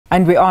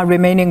And we are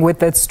remaining with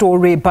that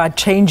story, but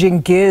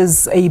changing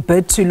gears a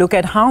bit to look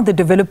at how the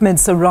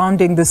developments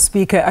surrounding the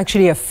Speaker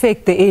actually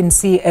affect the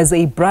ANC as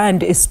a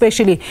brand,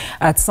 especially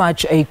at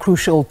such a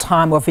crucial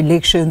time of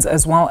elections,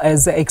 as well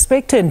as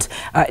expectant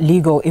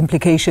legal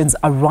implications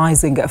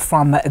arising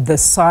from the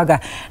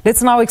saga.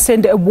 Let's now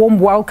extend a warm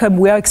welcome.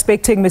 We are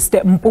expecting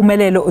Mr.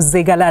 Mpumelelo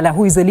Zikalala,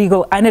 who is a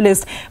legal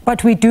analyst,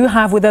 but we do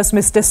have with us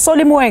Mr.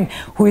 Solly Moeng,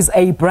 who is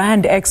a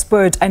brand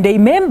expert and a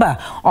member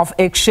of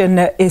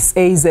Action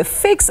SA's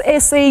Fix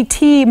SA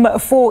team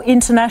for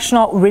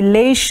international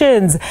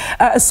relations.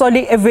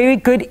 Solly, a very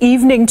good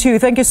evening to you.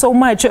 Thank you so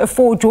much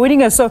for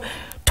joining us. So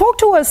talk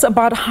to us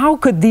about how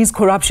could these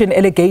corruption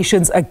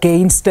allegations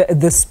against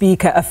the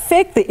Speaker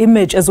affect the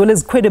image as well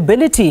as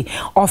credibility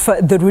of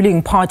the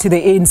ruling party, the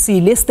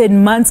ANC, less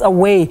than months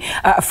away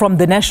from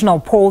the national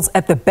polls,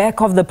 at the back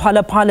of the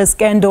Phala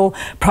scandal,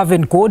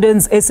 Pravin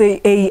Gordhan's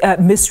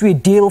SAA mystery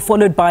deal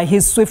followed by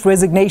his swift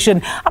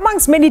resignation,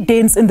 amongst many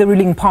dents in the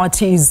ruling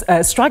party's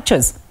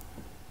structures.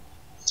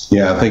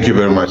 Yeah, thank you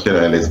very much,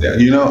 Analyst.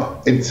 You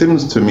know, it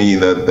seems to me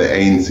that the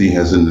ANC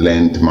hasn't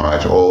learned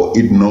much, or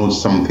it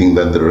knows something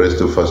that the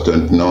rest of us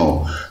don't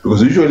know.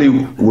 Because usually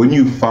when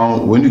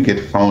you get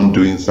found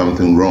doing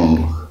something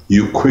wrong,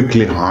 you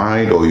quickly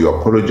hide or you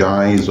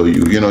apologize or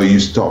you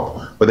stop.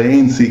 But the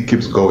ANC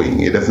keeps going.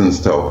 It doesn't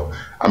stop.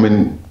 I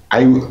mean,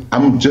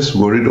 I'm just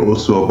worried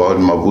also about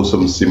Mavuso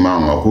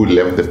Msimanga, who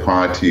left the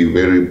party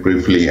very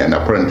briefly, and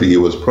apparently he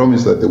was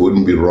promised that they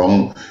wouldn't be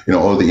wrong,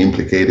 all the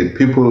implicated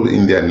people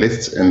in their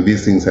lists, and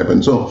these things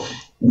happen. So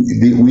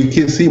we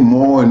can see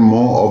more and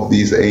more of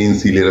these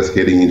ANC leaders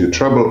getting into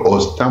trouble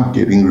or stuff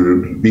being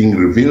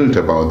revealed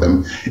about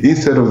them,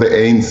 instead of the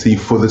ANC,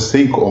 for the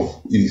sake of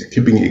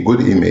keeping a good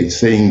image,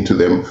 saying to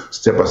them,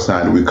 step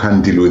aside, we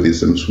can't deal with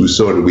this, and we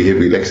saw that we have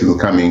elections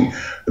coming.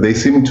 They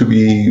seem to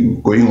be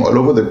going all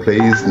over the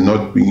place,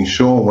 not being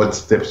sure what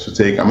steps to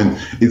take. I mean,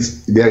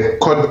 they're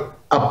caught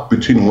up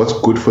between what's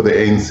good for the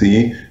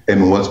ANC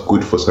and what's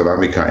good for South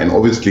Africa, and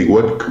obviously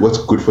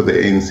what's good for the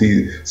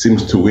ANC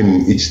seems to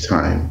win each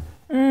time.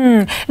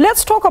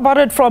 Let's talk about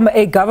it from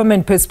a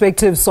government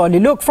perspective, Solly.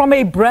 Look, from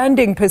a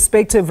branding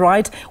perspective,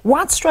 right,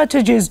 what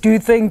strategies do you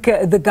think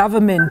the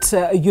government,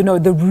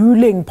 the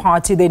ruling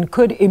party then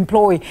could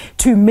employ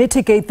to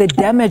mitigate the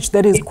damage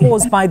that is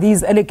caused by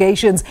these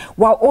allegations,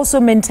 while also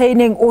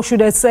maintaining, or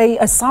should I say,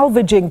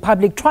 salvaging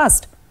public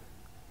trust?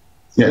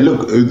 Yeah,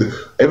 look,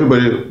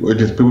 everybody,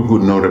 people who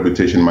know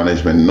reputation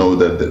management, know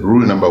that the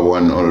rule number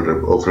one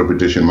of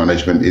reputation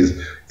management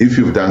is, if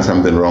you've done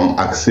something wrong,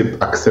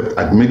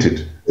 admit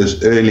it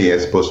as early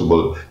as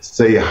possible.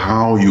 Say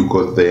how you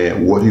got there,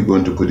 what you're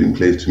going to put in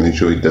place to make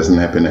sure it doesn't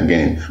happen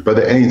again. But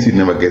the ANC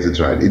never gets it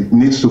right. It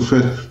needs to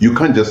first, you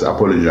can't just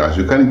apologize.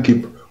 You can't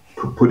keep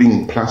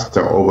putting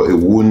plaster over a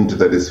wound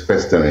that is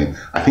festering.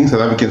 I think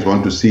South Africans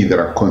want to see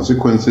there are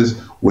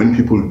consequences when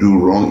people do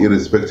wrong,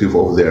 irrespective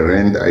of their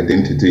rank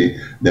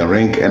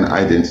and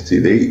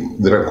identity.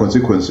 There are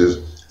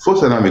consequences for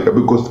South Africa,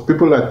 because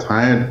people are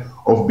tired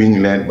of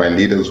being led by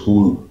leaders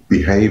who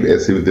behave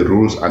as if the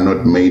rules are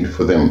not made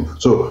for them.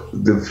 So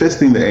the first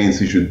thing the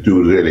ANC should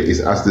do really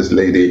is ask this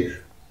lady,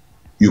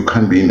 you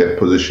can't be in that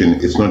position.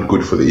 It's not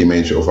good for the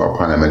image of our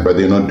parliament, but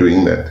they're not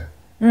doing that.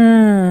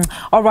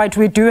 All right,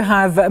 we do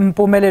have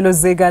Mpumelelo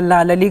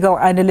Zikalala, legal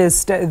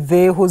analyst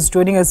there, who's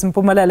joining us.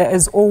 Mpumelelo,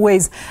 as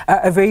always,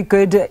 a very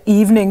good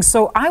evening.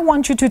 So I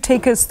want you to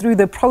take us through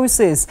the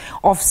process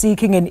of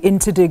seeking an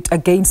interdict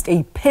against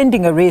a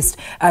pending arrest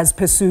as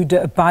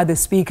pursued by the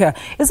Speaker.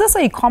 Is this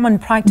a common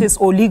practice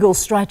or legal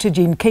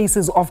strategy in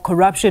cases of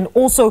corruption?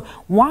 Also,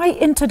 why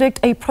interdict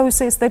a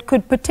process that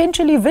could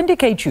potentially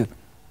vindicate you?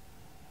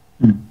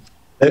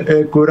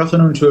 Good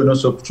afternoon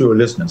to your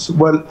listeners.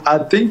 Well, I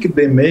think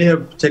they may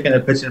have taken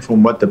a pattern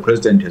from what the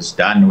president has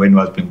done when he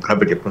was being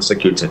privately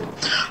prosecuted.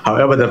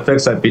 However, the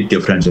facts are a bit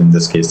different in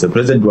this case. The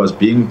president was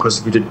being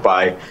prosecuted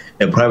by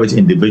a private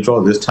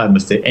individual. This time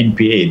it's the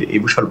NPA, the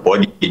official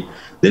body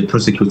that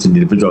prosecutes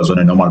individuals on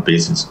a normal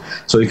basis.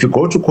 So if you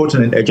go to court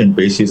on an urgent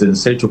basis and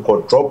say to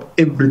court, drop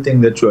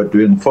everything that you are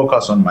doing,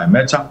 focus on my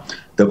matter,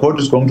 the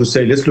court is going to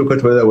say, let's look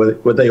at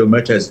whether your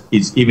matter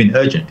is even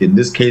urgent. In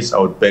this case, I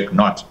would beg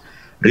not.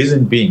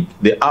 Reason being,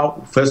 there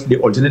are firstly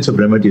alternative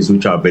remedies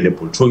which are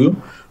available to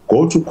you.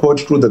 Go to court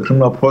through the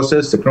criminal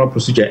process. The Criminal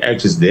Procedure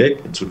Act is there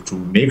to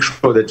make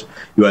sure that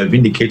you are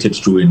vindicated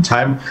in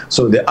time.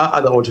 So there are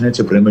other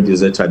alternative remedies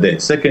that are there.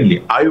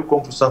 Secondly, are you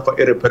going to suffer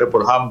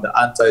irreparable harm? The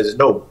answer is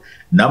no.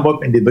 Number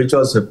of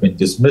individuals have been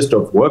dismissed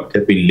of work,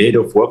 have been laid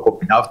off work, or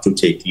been asked to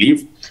take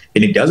leave.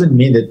 And it doesn't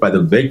mean that by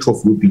the virtue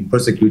of you being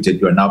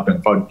prosecuted, you are now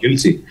being found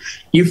guilty.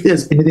 If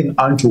there's anything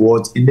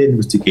untoward in the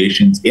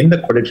investigations, in the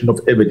collection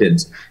of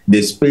evidence,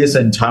 there's space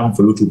and time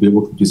for you to be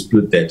able to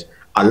dispute that.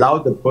 Allow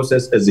the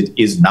process as it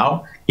is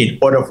now in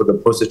order for the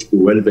process to be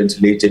well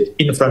ventilated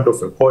in front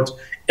of a court,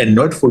 and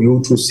not for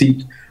you to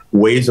seek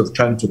ways of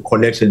trying to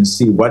collect and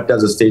see what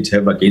does the state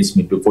have against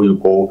me before you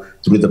go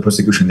through the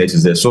prosecution that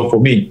is there. So for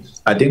me,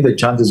 I think the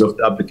chances of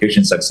the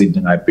application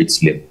succeeding are a bit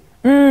slim.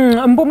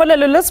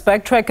 Mpumelelo, let's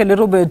backtrack a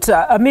little bit.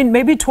 I mean,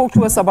 maybe talk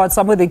to us about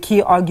some of the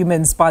key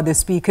arguments by the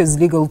Speaker's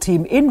legal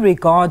team in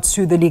regards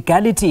to the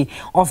legality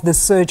of the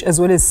search as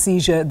well as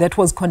seizure that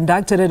was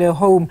conducted at her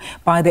home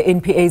by the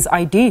NPA's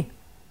ID.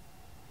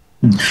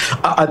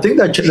 I think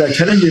that they're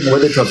challenging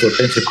whether it was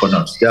authentic or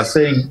not. They are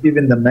saying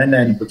even the manner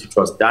in which it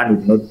was done,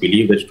 we do not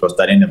believe that it was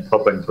done in a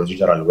proper and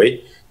procedural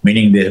way,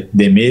 meaning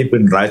they may have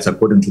been rights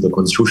according to the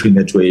Constitution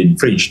that were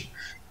infringed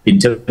in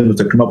terms of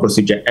the Criminal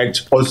Procedure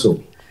Act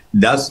also.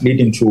 Thus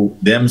leading to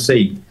them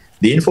saying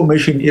the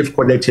information, if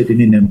collected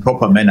in an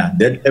improper manner,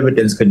 that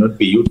evidence cannot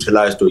be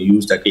utilized or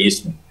used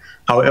against me.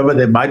 However,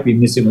 they might be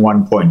missing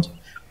one point.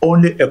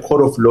 Only a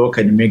court of law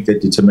can make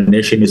that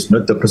determination. It's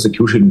not the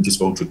prosecution which is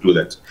going to do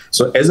that.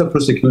 So as a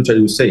prosecutor,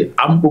 you say,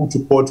 I'm going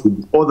to court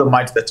with all the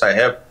might that I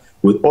have,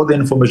 with all the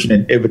information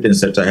and evidence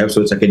that I have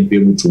so that I can be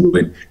able to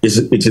win.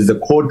 It is the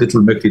court that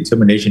will make the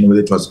determination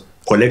whether it was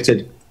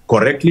collected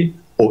correctly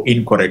or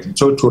incorrectly.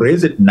 So to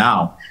raise it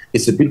now,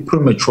 it's a bit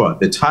premature.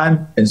 The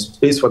time and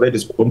space for that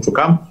is going to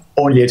come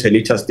only at a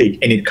later stage.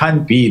 And it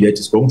can't be that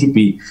it's going to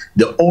be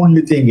the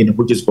only thing in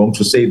which is going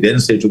to say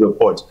to the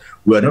court,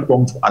 we are not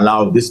going to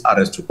allow this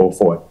arrest to go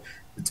forward.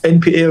 The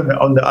NPA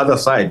on the other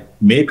side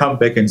may come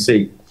back and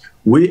say,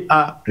 we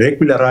are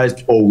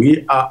regularized or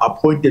we are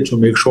appointed to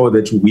make sure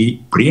that we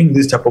bring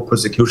this type of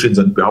prosecutions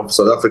on behalf of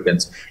South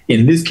Africans.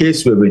 In this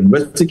case, we have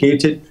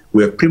investigated,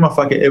 we have prima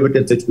facie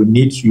evidence that we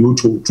need you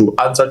to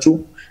answer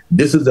to.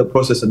 This is the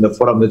process and the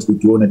forum that we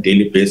do on a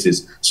daily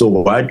basis. So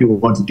why do you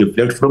want to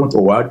deflect from it,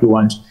 or why do you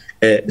want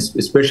a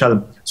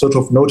special sort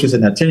of notice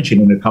and attention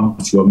when it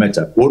comes to your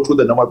matter? Go through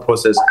the normal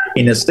process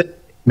in a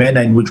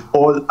manner in which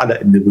all other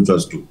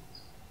individuals do.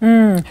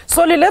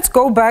 Solly, let's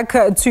go back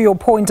to your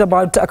point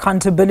about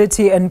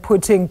accountability and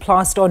putting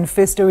plaster on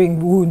festering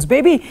wounds.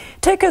 Maybe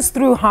take us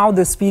through how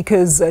the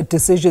Speaker's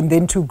decision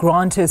then to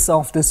grant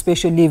herself the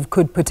special leave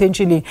could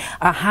potentially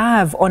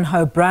have on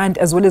her brand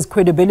as well as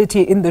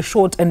credibility in the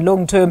short and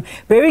long term,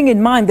 bearing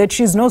in mind that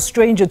she's no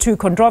stranger to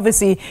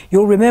controversy.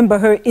 You'll remember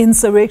her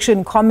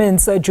insurrection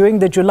comments during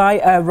the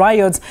July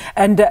riots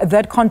and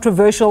that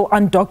controversial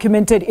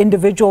undocumented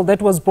individual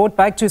that was brought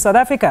back to South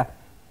Africa.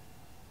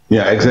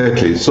 Yeah,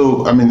 exactly.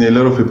 So, I mean, a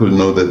lot of people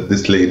know that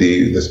this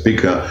lady, the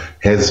Speaker,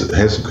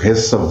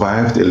 has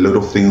survived a lot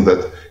of things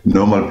that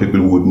normal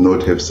people would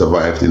not have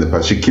survived in the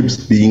past. She keeps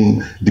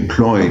being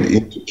deployed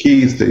into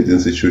key state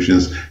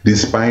institutions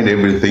despite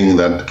everything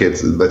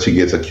that she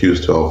gets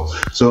accused of.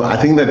 So I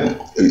think that,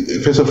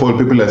 first of all,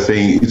 people are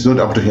saying it's not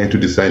up to her to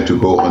decide to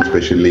go on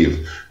special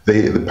leave.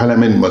 The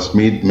Parliament must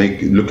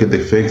look at the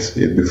facts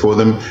before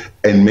them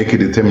and make a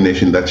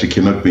determination that she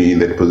cannot be in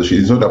that position.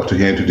 It's not up to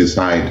her to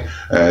decide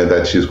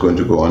that she's going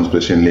to go on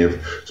special leave.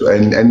 So,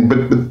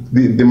 but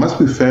there must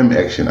be firm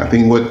action. I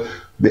think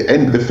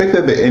the fact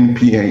that the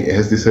NPA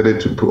has decided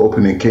to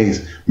open a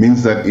case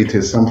means that it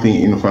has something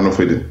in front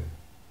of it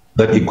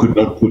that it could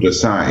not put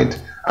aside.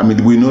 I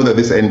mean, we know that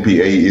this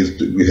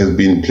NPA has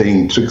been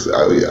playing tricks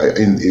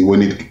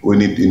when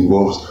it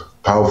involves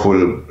powerful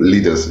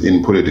leaders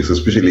in politics,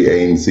 especially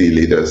ANC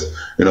leaders.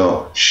 You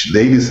know,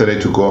 they decided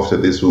to go after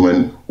this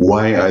woman.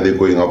 Why are they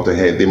going after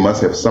her? They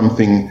must have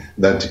something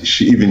that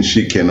even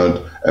she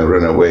cannot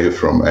run away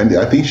from. And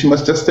I think she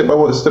must just step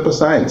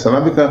aside. South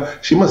Africa,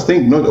 she must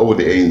think not over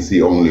the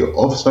ANC only,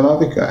 of South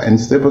Africa, and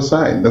step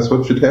aside. That's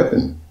what should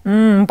happen.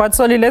 But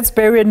Solly, let's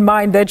bear in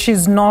mind that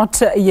she's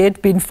not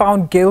yet been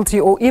found guilty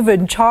or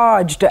even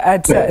charged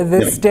at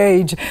this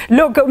stage.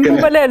 Look,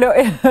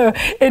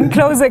 Mpumelelo, in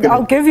closing,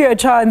 I'll give you a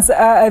chance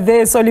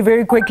there, Solly,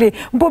 very quickly.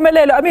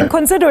 Mpumelelo, I mean,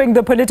 considering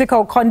the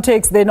political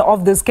context then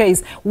of this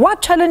case,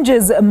 what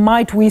challenges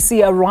might we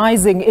see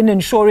arising in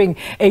ensuring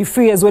a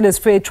free as well as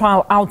fair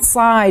trial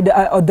outside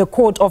the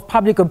court of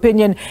public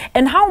opinion?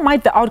 And how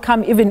might the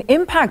outcome even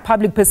impact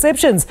public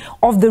perceptions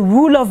of the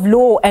rule of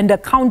law and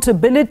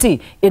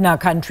accountability in our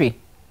country?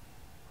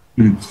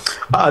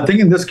 I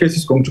think in this case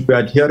it's going to be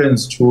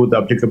adherence to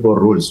the applicable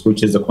rules,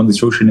 which is the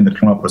Constitution and the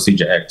Criminal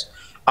Procedure Act.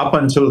 Up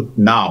until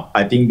now,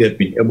 I think they've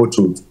been able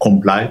to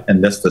comply,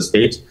 and that's the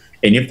state.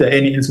 And if there are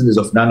any instances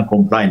of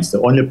non-compliance,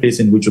 the only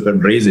place in which you can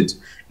raise it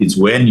is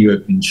when you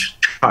have been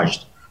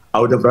charged. I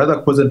would have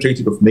rather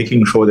concentrated of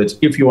making sure that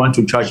if you want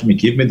to charge me,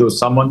 give me those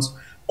summons,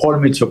 call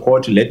me to your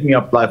court, let me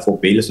apply for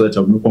bail so that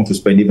I'm not going to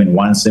spend even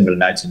one single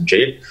night in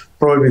jail.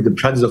 Probably the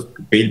chances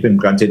of bail being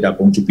granted are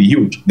going to be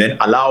huge. Then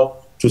allow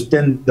to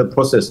stand the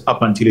process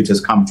up until it has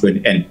come to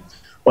an end.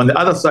 On the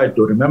other side,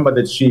 though, remember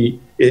that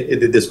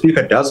the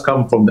Speaker does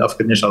come from the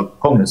African National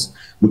Congress,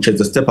 which has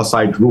the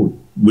step-aside rule,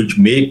 which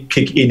may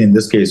kick in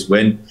this case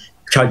when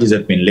charges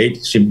have been laid.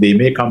 They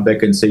may come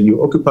back and say,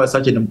 you occupy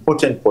such an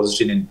important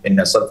position in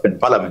the South African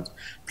Parliament.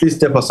 Please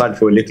step aside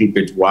for a little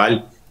bit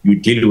while you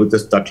deal with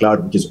this dark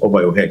cloud which is over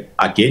your head.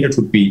 Again, it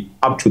would be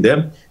up to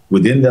them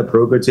within their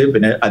prerogative,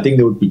 and I think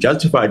they would be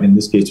justified in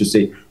this case to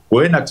say, go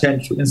and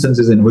attend to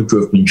instances in which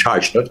you have been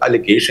charged, not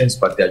allegations,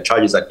 but there are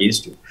charges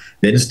against you.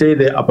 Then stay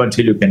there up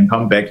until you can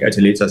come back at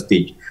a later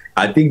stage.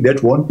 I think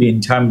that won't be in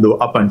time, though,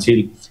 up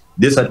until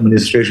this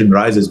administration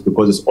rises,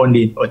 because it's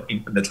only on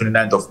the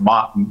 29th of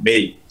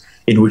May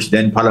in which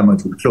then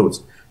Parliament would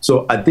close.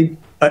 So I think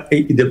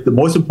the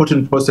most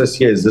important process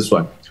here is this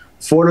one.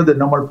 Follow the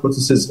normal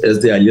processes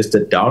as they are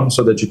listed down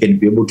so that you can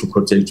be able to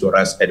protect your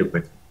rights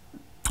adequately.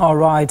 All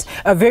right.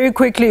 Very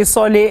quickly,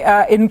 Solly,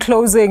 in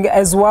closing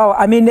as well,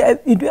 I mean,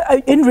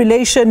 in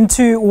relation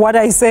to what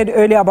I said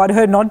earlier about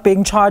her not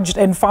being charged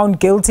and found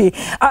guilty,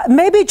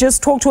 maybe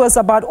just talk to us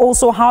about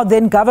also how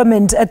then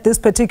government at this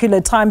particular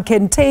time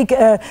can take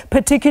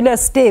particular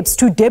steps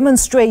to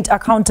demonstrate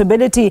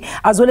accountability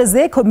as well as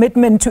their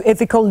commitment to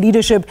ethical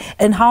leadership,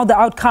 and how the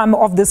outcome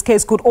of this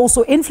case could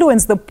also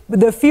influence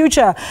the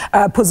future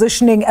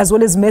positioning as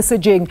well as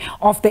messaging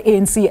of the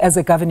ANC as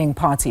a governing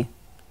party.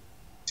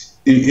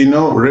 You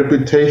know,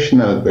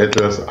 reputational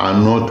battles are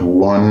not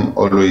won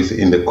always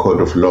in the court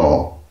of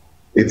law.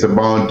 It's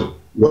about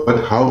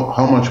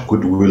how much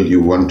goodwill you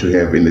want to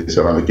have in the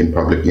South African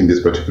public in this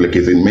particular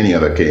case, in many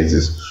other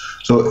cases.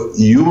 So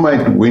you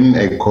might win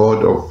a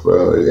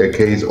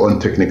case on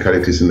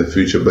technicalities in the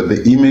future, but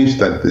the image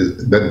that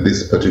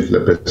this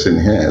particular person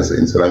has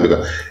in South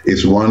Africa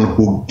is one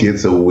who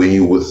gets away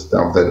with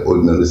stuff that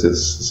ordinary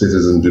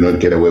citizens do not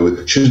get away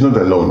with. She's not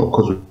alone. Of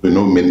course, we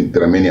know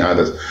there are many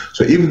others.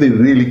 So if they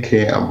really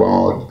care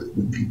about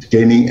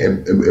gaining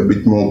a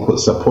bit more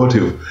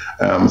supportive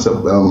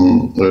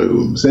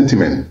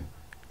sentiment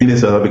in the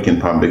South African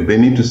public, they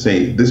need to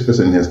say this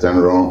person has done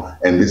wrong,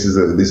 and these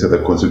are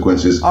the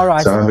consequences. All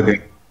right. South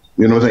Africa,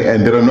 you know what I'm saying?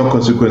 And there are no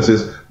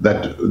consequences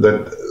that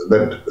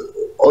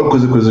all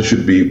consequences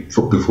should be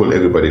for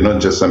everybody, not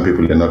just some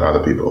people and not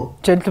other people.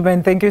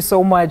 Gentlemen, thank you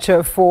so much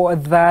for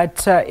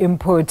that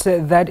input.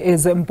 That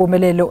is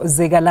Mpumelelo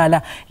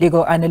Zikalala,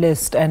 legal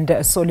analyst,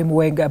 and Solly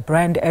Moeng,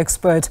 brand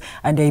expert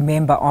and a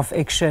member of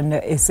Action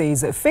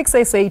SA's Fix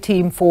SA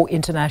team for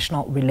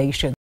international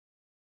relations.